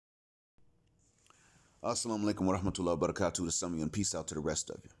Assalamu alaikum wa rahmatullahi wa barakatuh to some of you, and peace out to the rest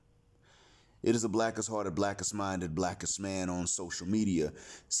of you. It is a blackest hearted, blackest minded, blackest man on social media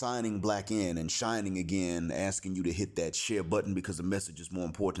signing black in and shining again, asking you to hit that share button because the message is more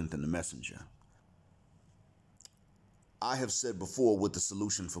important than the messenger. I have said before what the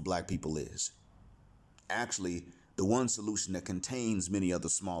solution for black people is. Actually, the one solution that contains many other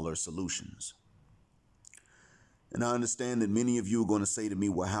smaller solutions. And I understand that many of you are going to say to me,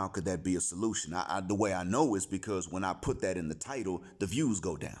 well, how could that be a solution? The way I know is because when I put that in the title, the views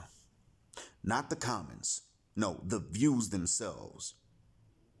go down. Not the comments. No, the views themselves.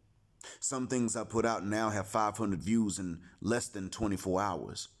 Some things I put out now have 500 views in less than 24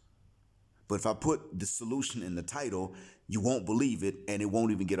 hours. But if I put the solution in the title, you won't believe it, and it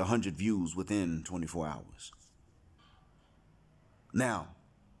won't even get 100 views within 24 hours. Now,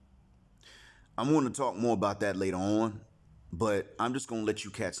 I'm going to talk more about that later on, but I'm just going to let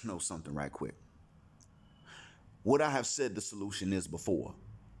you cats know something right quick. What I have said the solution is before.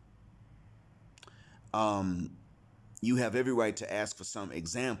 You have every right to ask for some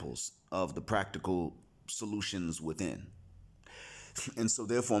examples of the practical solutions within. And so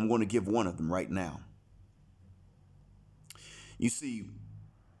therefore, I'm going to give one of them right now. You see,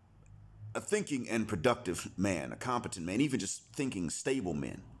 a thinking and productive man, a competent man, even just thinking stable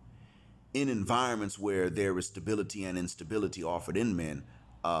men, in environments where there is stability and instability offered in men,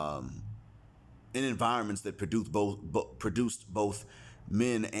 in environments that produced both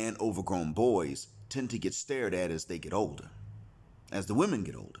men and overgrown boys, tend to get stared at as they get older. As the women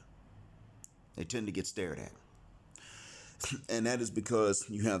get older, they tend to get stared at. And that is because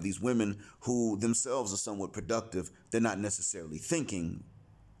you have these women who themselves are somewhat productive. They're not necessarily thinking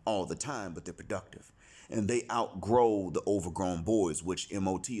all the time, but they're productive. And they outgrow the overgrown boys, which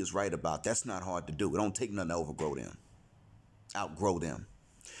MOT is right about. That's not hard to do. It don't take nothing to outgrow them.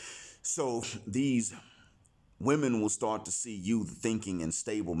 So these women will start to see you, the thinking and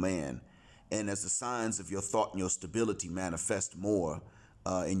stable man. And as the signs of your thought and your stability manifest more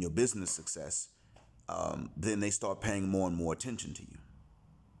in your business success, then they start paying more and more attention to you.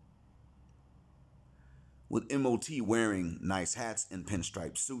 With MOT wearing nice hats and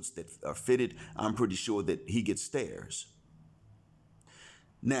pinstripe suits that are fitted, I'm pretty sure that he gets stares.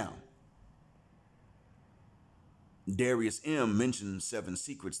 Now, Darius M. mentioned 7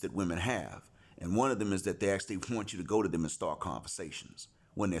 secrets that women have. And one of them is that they actually want you to go to them and start conversations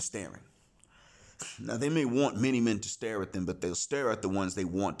when they're staring. Now, they may want many men to stare at them, but they'll stare at the ones they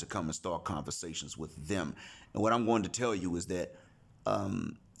want to come and start conversations with them. And what I'm going to tell you is that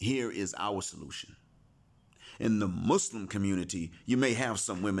here is our solution. In the Muslim community, you may have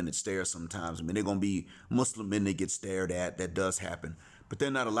some women that stare sometimes. I mean, they're going to be Muslim men that get stared at. That does happen. But they're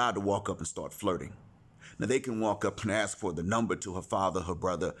not allowed to walk up and start flirting. Now, they can walk up and ask for the number to her father, her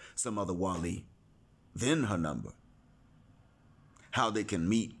brother, some other wali, then her number. How they can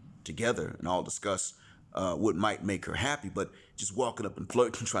meet together and all discuss what might make her happy, but just walking up and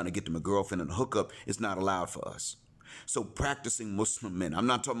flirting, trying to get them a girlfriend and a hookup is not allowed for us. So practicing Muslim men, I'm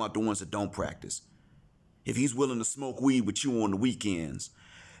not talking about the ones that don't practice. If he's willing to smoke weed with you on the weekends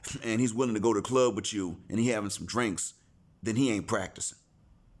and he's willing to go to the club with you and he having some drinks, then he ain't practicing.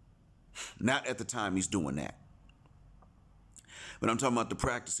 Not at the time he's doing that. But I'm talking about the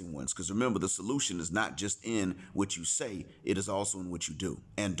practicing ones, because remember, the solution is not just in what you say, it is also in what you do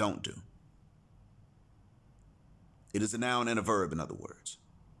and don't do. It is a noun and a verb, in other words.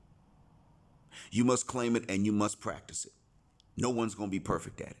 You must claim it and you must practice it. No one's going to be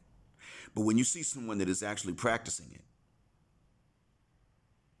perfect at it. But when you see someone that is actually practicing it,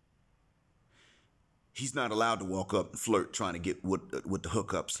 he's not allowed to walk up and flirt trying to get with the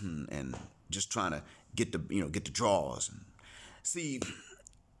hookups and just trying to get the draws. And see,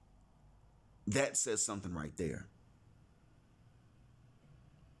 that says something right there.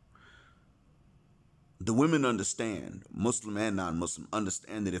 The women understand, Muslim and non-Muslim,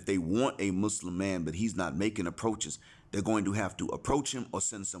 understand that if they want a Muslim man but he's not making approaches, they're going to have to approach him or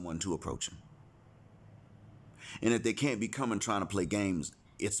send someone to approach him. And if they can't be coming trying to play games,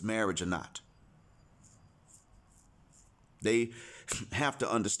 it's marriage or not. They have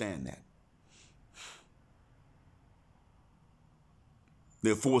to understand that.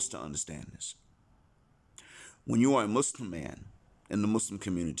 They're forced to understand this. When you are a Muslim man in the Muslim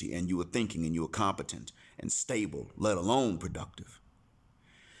community and you are thinking and you are competent and stable, let alone productive,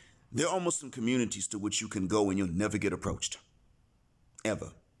 there are Muslim communities to which you can go and you'll never get approached.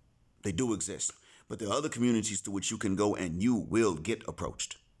 Ever. They do exist. But there are other communities to which you can go and you will get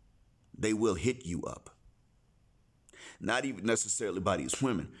approached. They will hit you up. Not even necessarily by these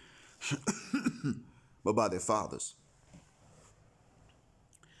women, but by their fathers.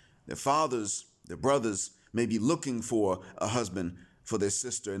 Their fathers The brothers may be looking for a husband for their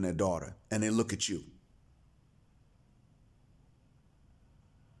sister and their daughter, and they look at you.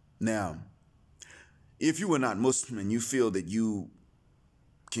 Now, if you are not Muslim and you feel that you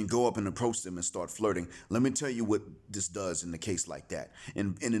can go up and approach them and start flirting, let me tell you what this does in a case like that.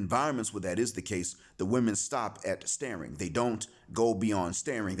 In environments where that is the case, the women stop at staring. They don't go beyond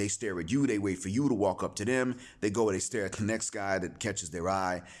staring. They stare at you. They wait for you to walk up to them. They stare at the next guy that catches their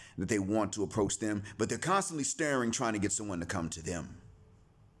eye, that they want to approach them. But they're constantly staring, trying to get someone to come to them.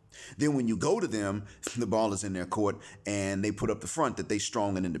 Then when you go to them, the ball is in their court, and they put up the front that they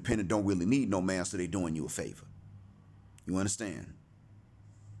strong and independent, don't really need no man, so they're doing you a favor. You understand?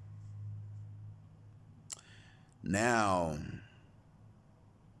 Now,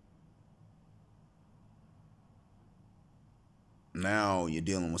 you're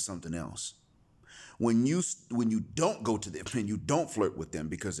dealing with something else. When you don't go to them and you don't flirt with them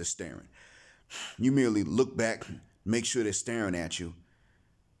because they're staring, you merely look back, make sure they're staring at you,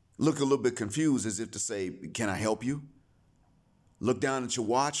 look a little bit confused as if to say, can I help you? Look down at your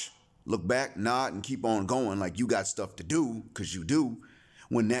watch, look back, nod, and keep on going like you got stuff to do, because you do.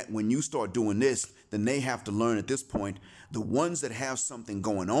 When you start doing this, then they have to learn at this point, the ones that have something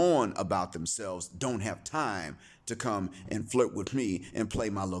going on about themselves don't have time to come and flirt with me and play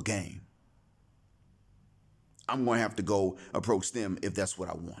my little game. I'm going to have to go approach them if that's what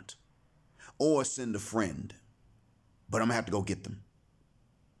I want. Or send a friend. But I'm going to have to go get them.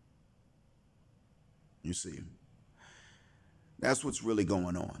 You see, that's what's really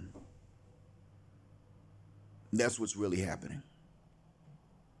going on. That's what's really happening.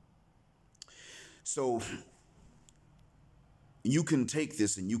 So you can take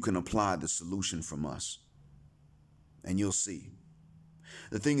this and you can apply the solution from us, and you'll see.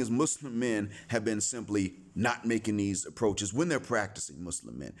 The thing is, Muslim men have been simply not making these approaches when they're practicing.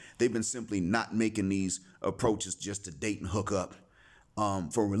 Muslim men, they've been simply not making these approaches just to date and hook up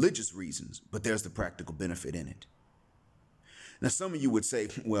for religious reasons, but there's the practical benefit in it. Now, some of you would say,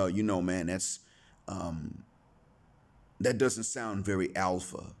 well, you know, man, that doesn't sound very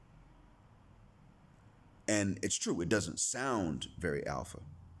alpha. And it's true, it doesn't sound very alpha.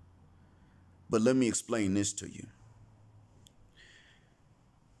 But let me explain this to you.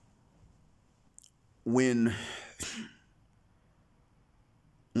 When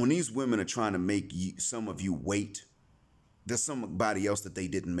these women are trying to make some of you wait, there's somebody else that they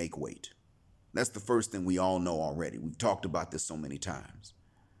didn't make wait. That's the first thing we all know already. We've talked about this so many times.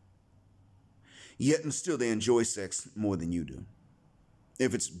 Yet and still they enjoy sex more than you do.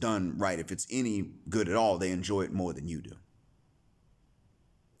 If it's done right, if it's any good at all, they enjoy it more than you do.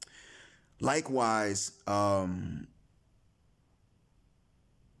 Likewise,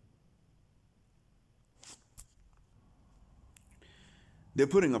 they're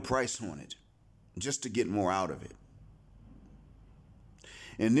putting a price on it just to get more out of it.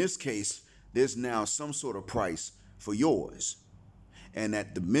 In this case, there's now some sort of price for yours. And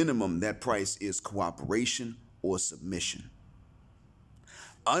at the minimum, that price is cooperation or submission.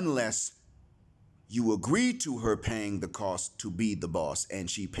 Unless you agree to her paying the cost to be the boss and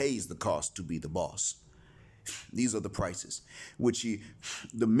she pays the cost to be the boss. These are the prices,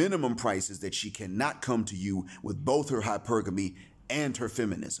 the minimum price is that she cannot come to you with both her hypergamy and her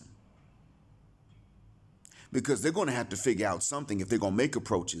feminism. Because they're going to have to figure out something if they're going to make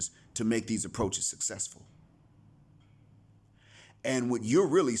approaches to make these approaches successful. And what you're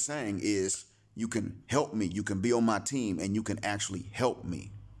really saying is, you can help me, you can be on my team, and you can actually help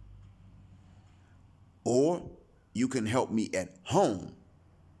me. Or you can help me at home,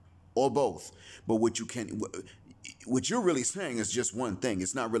 or both. But what you're really saying is just one thing.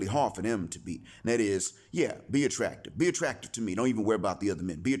 It's not really hard for them to be. And that is, yeah, be attractive. Be attractive to me. Don't even worry about the other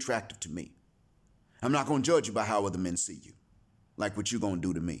men. Be attractive to me. I'm not going to judge you by how other men see you, like what you're going to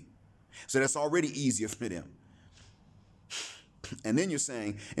do to me. So that's already easier for them. And then you're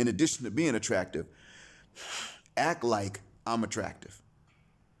saying, in addition to being attractive, act like I'm attractive.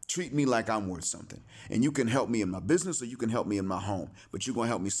 Treat me like I'm worth something. And you can help me in my business or you can help me in my home, but you're going to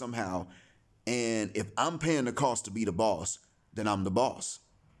help me somehow. And if I'm paying the cost to be the boss, then I'm the boss.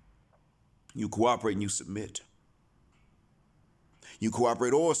 You cooperate and you submit. You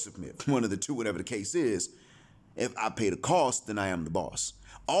cooperate or submit, one of the two, whatever the case is. If I pay the cost, then I am the boss.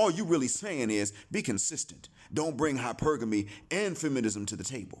 All you really saying is be consistent. Don't bring hypergamy and feminism to the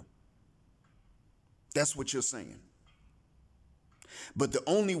table. That's what you're saying. But the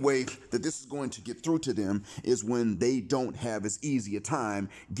only way that this is going to get through to them is when they don't have as easy a time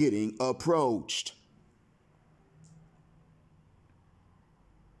getting approached.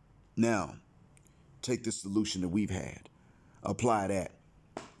 Now, take the solution that we've had. Apply that.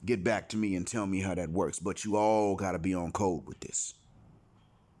 get back to me and tell me how that works. But you all got to be on code with this.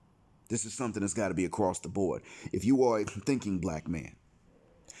 This is something that's got to be across the board. If you are a thinking black man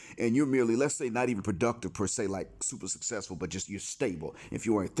and you're merely, let's say, not even productive per se, like super successful, but just you're stable. If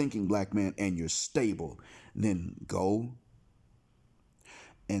you are a thinking black man and you're stable, then go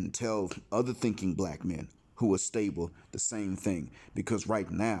and tell other thinking black men who are stable the same thing. Because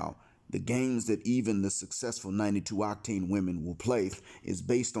right now, the games that even the successful 92 octane women will play is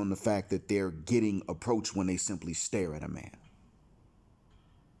based on the fact that they're getting approached when they simply stare at a man.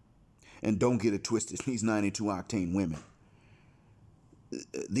 And don't get it twisted, these 92 octane women.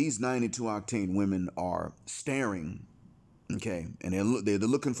 These 92 octane women are staring, okay, and they're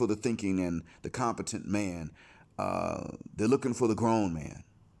looking for the thinking and the competent man. They're looking for the grown man.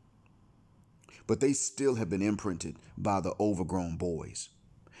 But they still have been imprinted by the overgrown boys.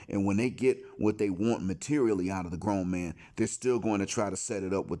 And when they get what they want materially out of the grown man, they're still going to try to set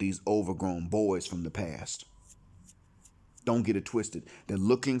it up with these overgrown boys from the past. Don't get it twisted. They're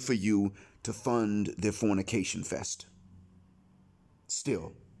looking for you to fund their fornication fest.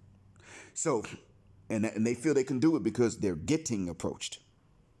 Still. So, and they feel they can do it because they're getting approached.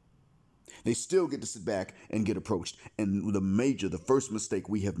 They still get to sit back and get approached. And the first mistake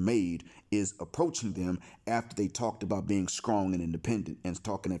we have made is approaching them after they talked about being strong and independent and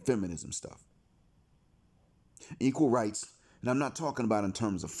talking that feminism stuff. Equal rights, and I'm not talking about in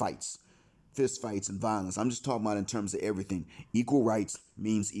terms of fights, fist fights and violence. I'm just talking about in terms of everything. Equal rights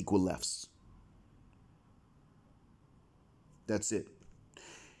means equal lefts. That's it.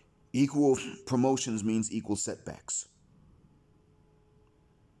 Equal promotions means equal setbacks.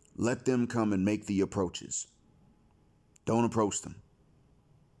 Let them come and make the approaches. Don't approach them.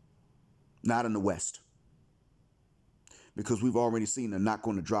 Not in the West. Because we've already seen they're not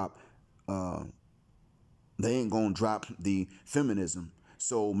going to drop, they ain't going to drop the feminism.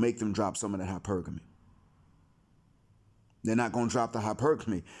 So make them drop some of the hypergamy. They're not going to drop the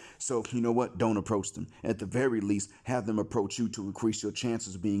hypergamy. So you know what? Don't approach them. At the very least, have them approach you to increase your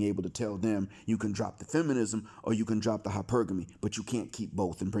chances of being able to tell them you can drop the feminism or you can drop the hypergamy, but you can't keep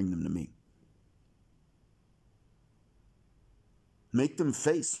both and bring them to me. Make them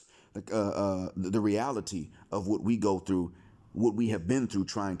face the reality of what we go through, what we have been through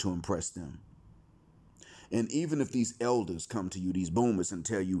trying to impress them. And even if these elders come to you, these boomers, and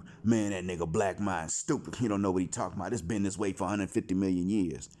tell you, man, that nigga Black Mind's stupid. He don't know what he talking about. It's been this way for 150 million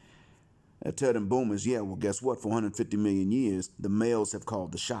years. I tell them boomers, yeah, well, guess what? For 150 million years, the males have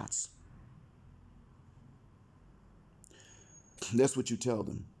called the shots. That's what you tell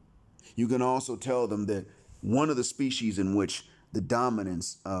them. You can also tell them that one of the species in which the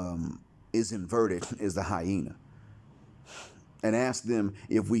dominance is inverted is the hyena. And ask them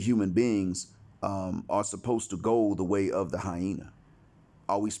if we human beings are supposed to go the way of the hyena.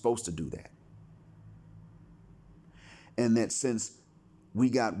 Are we supposed to do that? And that since we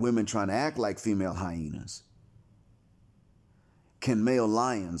got women trying to act like female hyenas, can male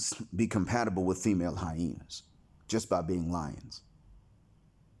lions be compatible with female hyenas just by being lions?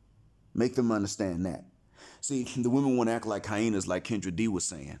 Make them understand that. See, the women want to act like hyenas, like Kendra D was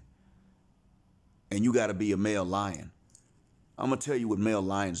saying. And you got to be a male lion. I'm going to tell you what male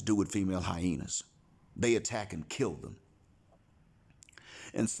lions do with female hyenas. They attack and kill them.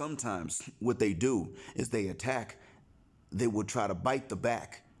 And sometimes what they do is they attack, they will try to bite the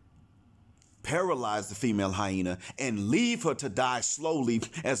back, paralyze the female hyena, and leave her to die slowly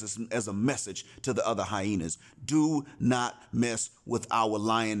as a message to the other hyenas. Do not mess with our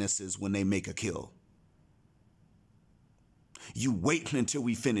lionesses when they make a kill. You wait until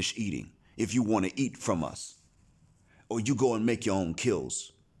we finish eating if you want to eat from us. Or you go and make your own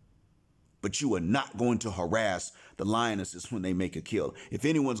kills. But you are not going to harass the lionesses when they make a kill. If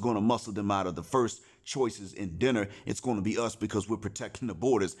anyone's going to muscle them out of the first choices in dinner, it's going to be us because we're protecting the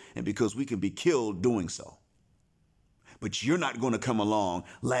borders and because we can be killed doing so. But you're not going to come along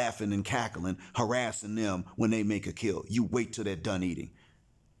laughing and cackling, harassing them when they make a kill. You wait till they're done eating.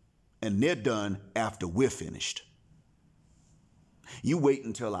 And they're done after we're finished. You wait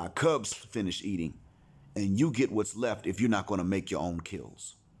until our cubs finish eating. And you get what's left if you're not going to make your own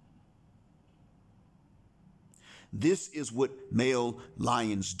kills. This is what male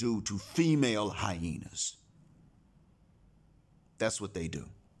lions do to female hyenas. That's what they do.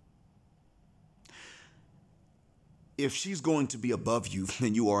 If she's going to be above you,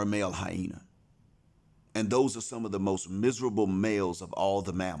 then you are a male hyena. And those are some of the most miserable males of all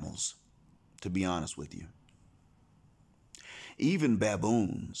the mammals, to be honest with you. Even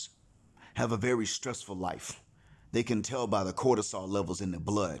baboons have a very stressful life. They can tell by the cortisol levels in their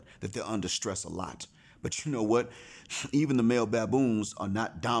blood that they're under stress a lot. But you know what? Even the male baboons are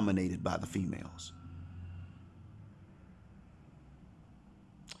not dominated by the females.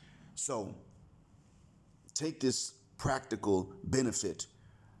 So take this practical benefit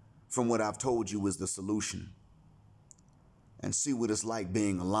from what I've told you is the solution and see what it's like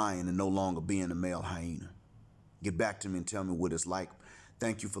being a lion and no longer being a male hyena. Get back to me and tell me what it's like.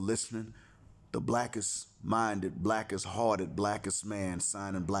 Thank you for listening. The blackest minded, blackest hearted, blackest man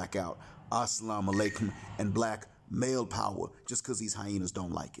signing black out. Assalamu alaikum and black male power just because these hyenas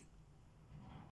don't like it.